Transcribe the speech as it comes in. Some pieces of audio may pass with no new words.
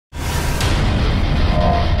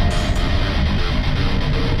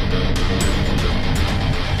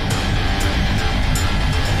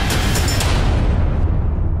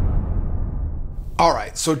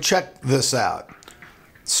So check this out.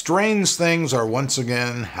 Strange things are once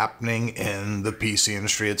again happening in the PC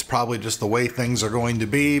industry. It's probably just the way things are going to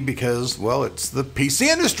be because, well, it's the PC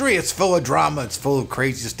industry. It's full of drama. It's full of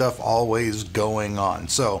crazy stuff always going on.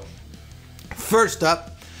 So, first up,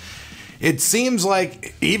 it seems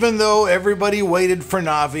like even though everybody waited for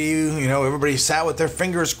NAVI, you know, everybody sat with their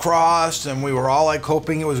fingers crossed and we were all like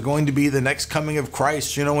hoping it was going to be the next coming of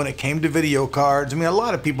Christ, you know, when it came to video cards. I mean, a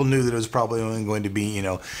lot of people knew that it was probably only going to be, you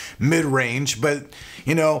know, mid-range, but,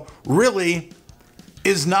 you know, really,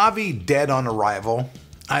 is NAVI dead on arrival?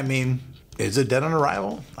 I mean, is it dead on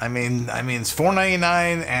arrival? I mean, it's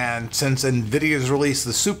 $4.99, and since NVIDIA's released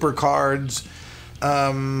the super cards,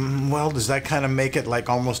 well, does that kind of make it like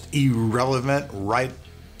almost irrelevant right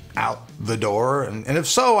out the door? And if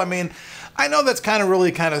so, I mean, I know that's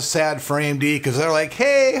really kind of sad for AMD because they're like,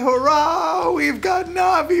 hey, hurrah, we've got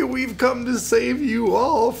NAVI, we've come to save you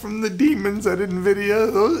all from the demons at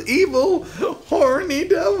NVIDIA, those evil, horny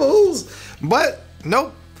devils. But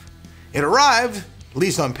nope, it arrived, at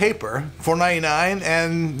least on paper, $4.99,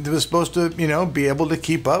 and it was supposed to, you know, be able to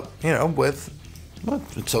keep up, you know, with,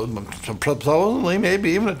 so supposedly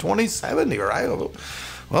maybe even a 2070, right?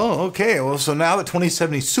 Well, okay. Well, so now the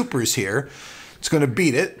 2070 Super is here. It's going to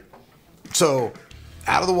beat it. So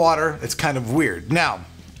out of the water, it's kind of weird. Now,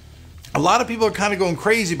 a lot of people are kind of going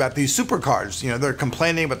crazy about these super cards. You know, they're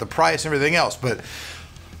complaining about the price and everything else. But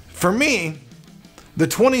for me, the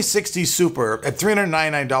 2060 Super at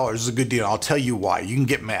 $399 is a good deal. I'll tell you why. You can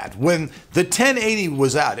get mad. When the 1080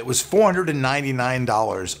 was out, it was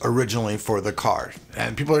 $499 originally for the card.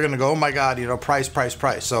 And people are going to go, oh my God, you know, price.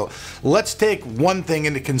 So let's take one thing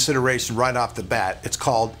into consideration right off the bat. It's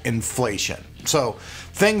called inflation. So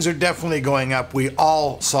things are definitely going up. We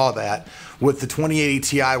all saw that with the 2080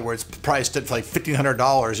 Ti, where it's priced at like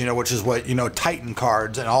 $1,500, you know, which is what, you know, Titan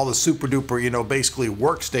cards and all the super duper, you know, basically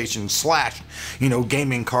workstation slash, you know,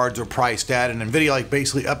 gaming cards are priced at, and NVIDIA like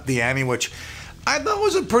basically upped the ante, which I thought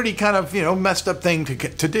was a pretty kind of, you know, messed up thing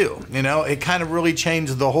to do. You know, it kind of really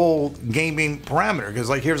changed the whole gaming parameter, because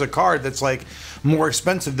like here's a card that's like more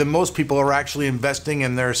expensive than most people are actually investing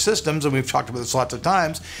in their systems, and we've talked about this lots of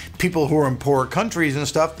times. People who are in poor countries and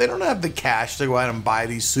stuff, they don't have the cash to go out and buy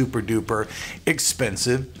these super duper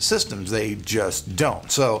expensive systems. They just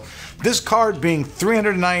don't. So this card being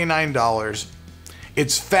 $399,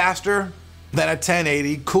 it's faster than a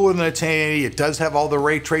 1080, cooler than a 1080. It does have all the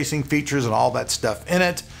ray tracing features and all that stuff in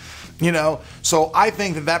it, you know. So I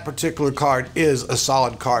think that that particular card is a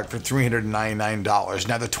solid card for $399.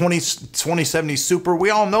 Now the 2070 Super, we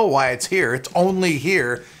all know why it's here. It's only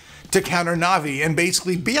here to counter NAVI and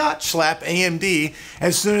basically biatch slap AMD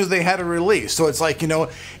as soon as they had a release. So it's like, you know,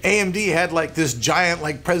 AMD had like this giant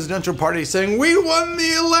like presidential party saying, we won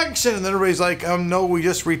the election. And then everybody's like, no, we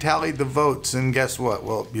just retallied the votes. And guess what?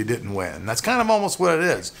 Well, you didn't win. That's kind of almost what it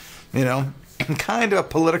is, you know, kind of a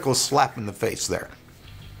political slap in the face there.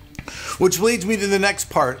 Which leads me to the next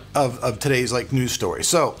part of today's like news story.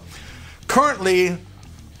 So currently,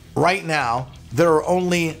 right now, there are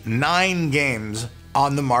only 9 games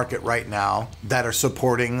on the market right now that are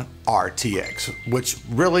supporting RTX, which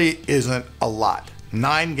really isn't a lot.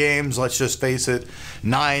 9 games, let's just face it.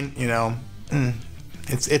 9, you know,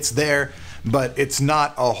 it's there, but it's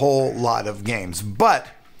not a whole lot of games. But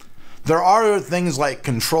there are things like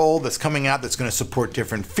Control that's coming out that's going to support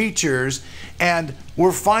different features, and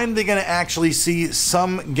we're finally going to actually see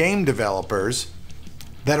some game developers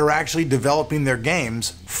that are actually developing their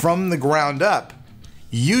games from the ground up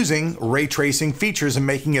using ray tracing features and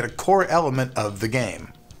making it a core element of the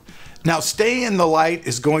game. Now, Stay in the Light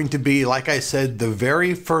is going to be, like I said, the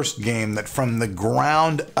very first game that from the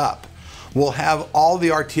ground up will have all the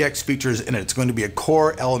RTX features in it. It's going to be a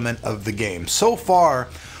core element of the game. So far,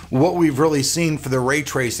 what we've really seen for the ray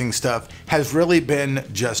tracing stuff has really been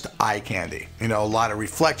just eye candy. You know, a lot of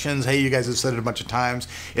reflections. Hey, you guys have said it a bunch of times.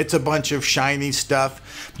 It's a bunch of shiny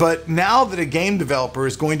stuff. But now that a game developer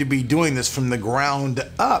is going to be doing this from the ground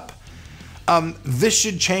up, this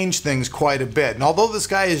should change things quite a bit. And although this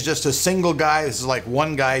guy is just a single guy, this is like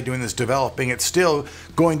one guy doing this developing, it's still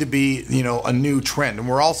going to be, you know, a new trend. And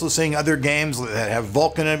we're also seeing other games that have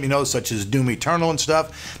Vulkan in them, you know, such as Doom Eternal and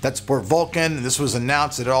stuff that support Vulkan. And this was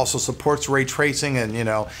announced that it also supports ray tracing. And, you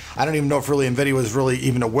know, I don't even know if really NVIDIA was really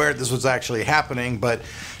even aware that this was actually happening, but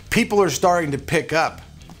people are starting to pick up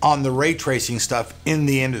on the ray tracing stuff in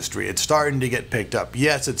the industry. It's starting to get picked up.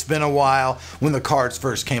 Yes, it's been a while. When the cards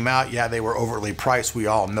first came out, yeah, they were overly priced. We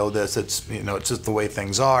all know this. It's, you know, it's just the way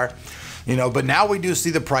things are, you know, but now we do see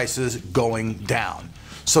the prices going down.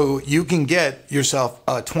 So you can get yourself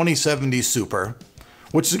a 2070 Super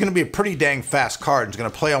which is going to be a pretty dang fast card. It's going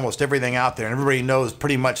to play almost everything out there, and everybody knows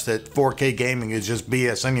pretty much that 4K gaming is just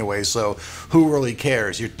BS anyway, so who really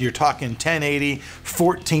cares? You're talking 1080,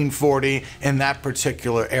 1440 in that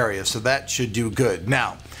particular area, so that should do good.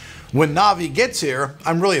 Now, when NAVI gets here,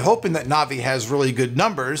 I'm really hoping that NAVI has really good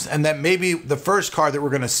numbers, and that maybe the first card that we're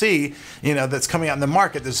going to see, you know, that's coming out in the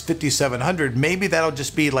market, this 5700, maybe that'll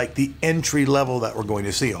just be like the entry level that we're going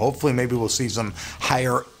to see. Hopefully, maybe we'll see some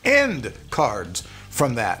higher end cards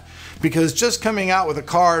from that. Because just coming out with a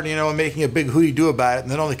card, you know, and making a big hooey-doo about it, and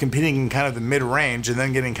then only competing in kind of the mid-range, and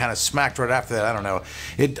then getting kind of smacked right after that, I don't know.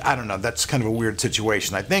 I don't know. That's kind of a weird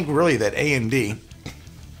situation. I think really that AMD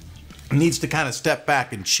needs to kind of step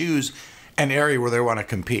back and choose an area where they want to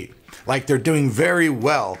compete. Like they're doing very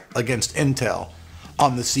well against Intel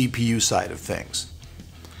on the CPU side of things.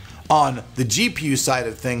 On the GPU side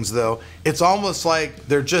of things, though, it's almost like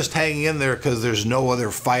they're just hanging in there because there's no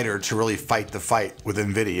other fighter to really fight the fight with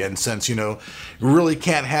NVIDIA. And since, you know, you really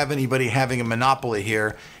can't have anybody having a monopoly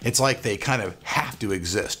here, it's like they kind of have to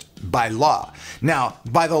exist by law. Now,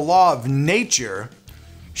 by the law of nature,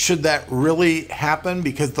 should that really happen?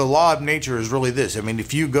 Because the law of nature is really this. I mean,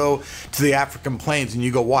 if you go to the African plains and you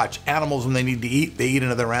go watch animals when they need to eat, they eat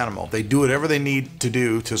another animal. They do whatever they need to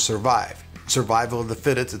do to survive. Survival of the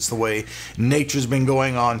fittest. It's the way nature's been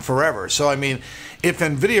going on forever. So, I mean, if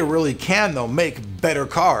NVIDIA really can, though, make better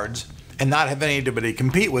cards and not have anybody to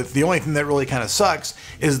compete with, the only thing that really kind of sucks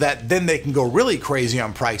is that then they can go really crazy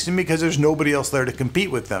on pricing because there's nobody else there to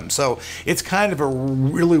compete with them. So it's kind of a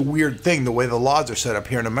really weird thing the way the laws are set up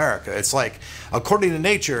here in America. It's like, according to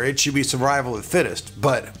nature, it should be survival of the fittest,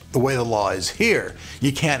 but the way the law is here,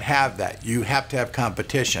 you can't have that. You have to have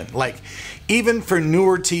competition. Like, even for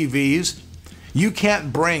newer TVs, you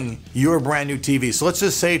can't bring your brand new TV. So let's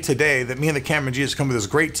just say today that me and the Camera Genius come with this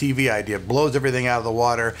great TV idea, blows everything out of the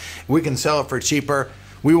water, we can sell it for cheaper,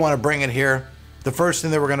 we want to bring it here. The first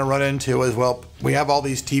thing that we're going to run into is, well, we have all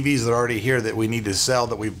these TVs that are already here that we need to sell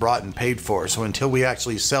that we've brought and paid for. So until we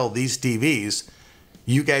actually sell these TVs,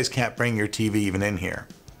 you guys can't bring your TV even in here.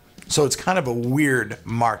 So it's kind of a weird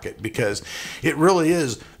market because it really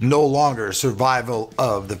is no longer survival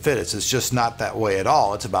of the fittest. It's just not that way at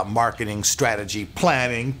all. It's about marketing, strategy,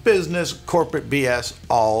 planning, business, corporate BS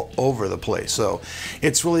all over the place. So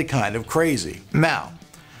it's really kind of crazy. Now,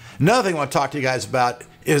 another thing I want to talk to you guys about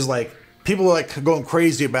is like people are like going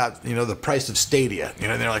crazy about, you know, the price of Stadia. You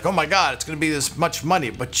know, they're like, oh my God, it's going to be this much money.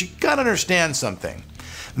 But you got to understand something,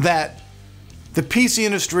 that the PC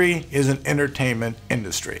industry is an entertainment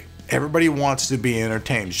industry. Everybody wants to be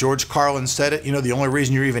entertained. George Carlin said it, you know, the only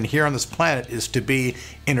reason you're even here on this planet is to be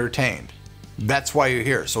entertained. That's why you're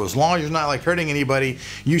here. So as long as you're not like hurting anybody,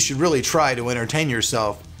 you should really try to entertain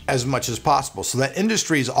yourself as much as possible. So that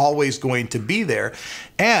industry is always going to be there,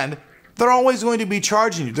 and they're always going to be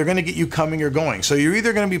charging you. They're going to get you coming or going. So you're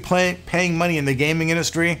either going to be paying money in the gaming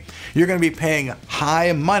industry, you're going to be paying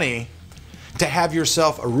high money to have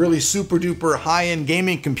yourself a really super duper high-end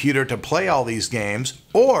gaming computer to play all these games,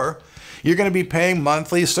 or you're going to be paying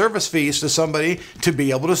monthly service fees to somebody to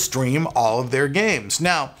be able to stream all of their games.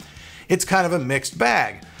 Now, it's kind of a mixed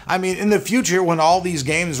bag. I mean, in the future, when all these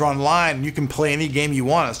games are online, you can play any game you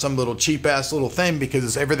want on some little cheap-ass little thing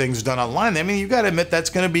because everything's done online. I mean, you got to admit that's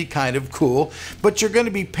going to be kind of cool, but you're going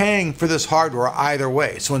to be paying for this hardware either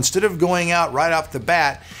way. So instead of going out right off the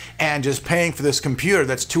bat and just paying for this computer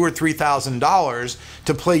that's $2,000 or $3,000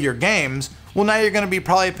 to play your games, well, now you're going to be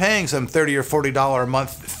probably paying some $30 or $40 a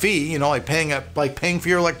month fee, you know, like paying for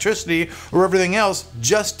your electricity or everything else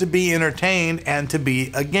just to be entertained and to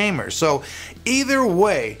be a gamer. So either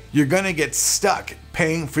way, you're going to get stuck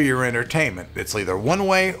paying for your entertainment. It's either one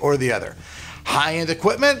way or the other. High-end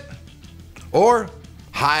equipment or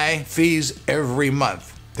high fees every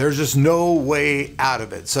month. There's just no way out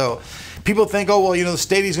of it. So people think, oh, well, you know, the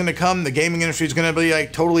Stadia's going to come, the gaming industry is going to be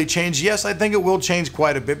like totally changed. Yes, I think it will change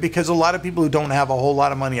quite a bit because a lot of people who don't have a whole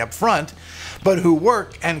lot of money up front, but who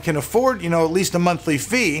work and can afford, you know, at least a monthly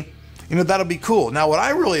fee, you know, that'll be cool. Now, what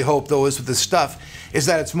I really hope, though, is with this stuff is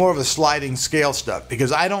that it's more of a sliding scale stuff,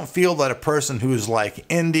 because I don't feel that a person who's like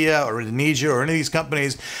India or Indonesia or any of these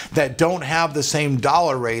companies that don't have the same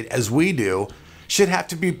dollar rate as we do should have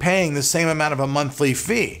to be paying the same amount of a monthly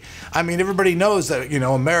fee. I mean, everybody knows that, you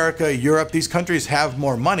know, America, Europe, these countries have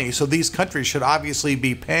more money, so these countries should obviously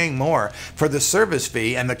be paying more for the service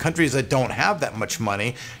fee, and the countries that don't have that much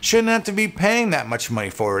money shouldn't have to be paying that much money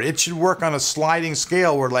for it. It should work on a sliding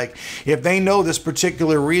scale where, like, if they know this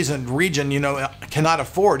particular region, you know, cannot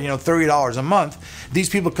afford, you know, $30 a month, these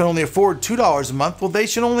people can only afford $2 a month, well, they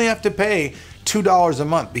should only have to pay $2 a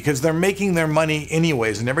month because they're making their money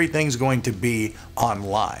anyways and everything's going to be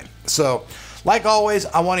online. So like always,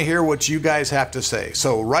 I want to hear what you guys have to say.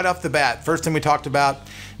 So right off the bat, first thing we talked about,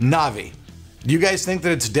 NAVI. Do you guys think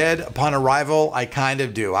that it's dead upon arrival? I kind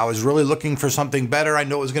of do. I was really looking for something better. I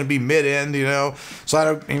know it was going to be mid-end, you know, so I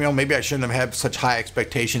don't, you know, maybe I shouldn't have had such high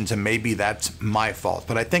expectations, and maybe that's my fault.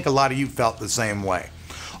 But I think a lot of you felt the same way.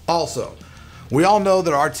 Also, we all know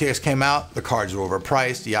that RTX came out, the cards were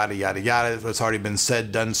overpriced, yada, yada, yada. It's already been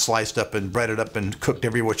said, done, sliced up and breaded up and cooked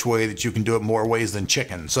every which way that you can do it more ways than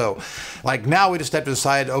chicken. So, like, now we just have to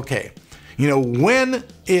decide, okay, you know, when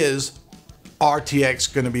is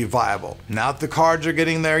RTX going to be viable? Now that the cards are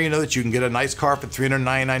getting there, you know, that you can get a nice car for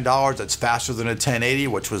 $399 that's faster than a 1080,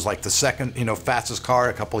 which was like the second, you know, fastest car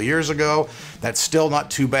a couple of years ago. That's still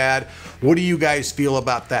not too bad. What do you guys feel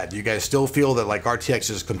about that? Do you guys still feel that like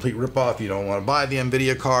RTX is a complete ripoff, you don't want to buy the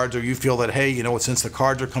NVIDIA cards, or you feel that, hey, you know what, since the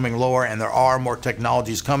cards are coming lower and there are more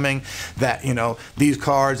technologies coming, that, you know, these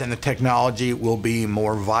cards and the technology will be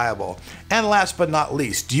more viable? And last but not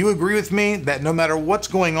least, do you agree with me that no matter what's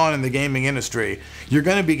going on in the gaming industry, you're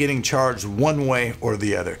going to be getting charged one way or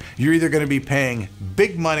the other? You're either going to be paying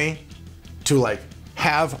big money to like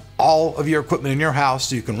have all of your equipment in your house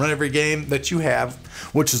so you can run every game that you have,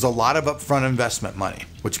 which is a lot of upfront investment money,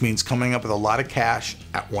 which means coming up with a lot of cash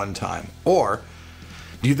at one time. Or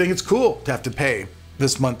do you think it's cool to have to pay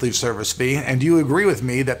this monthly service fee? And do you agree with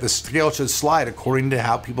me that the scale should slide according to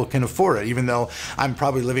how people can afford it? Even though I'm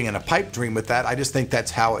probably living in a pipe dream with that, I just think that's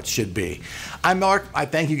how it should be. I'm Mark. I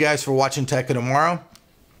thank you guys for watching Tech of Tomorrow.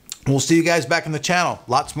 We'll see you guys back in the channel.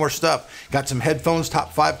 Lots more stuff. Got some headphones,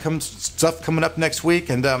 top 5 stuff coming up next week.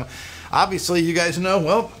 And obviously, you guys know,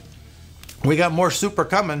 well, we got more super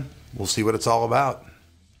coming. We'll see what it's all about.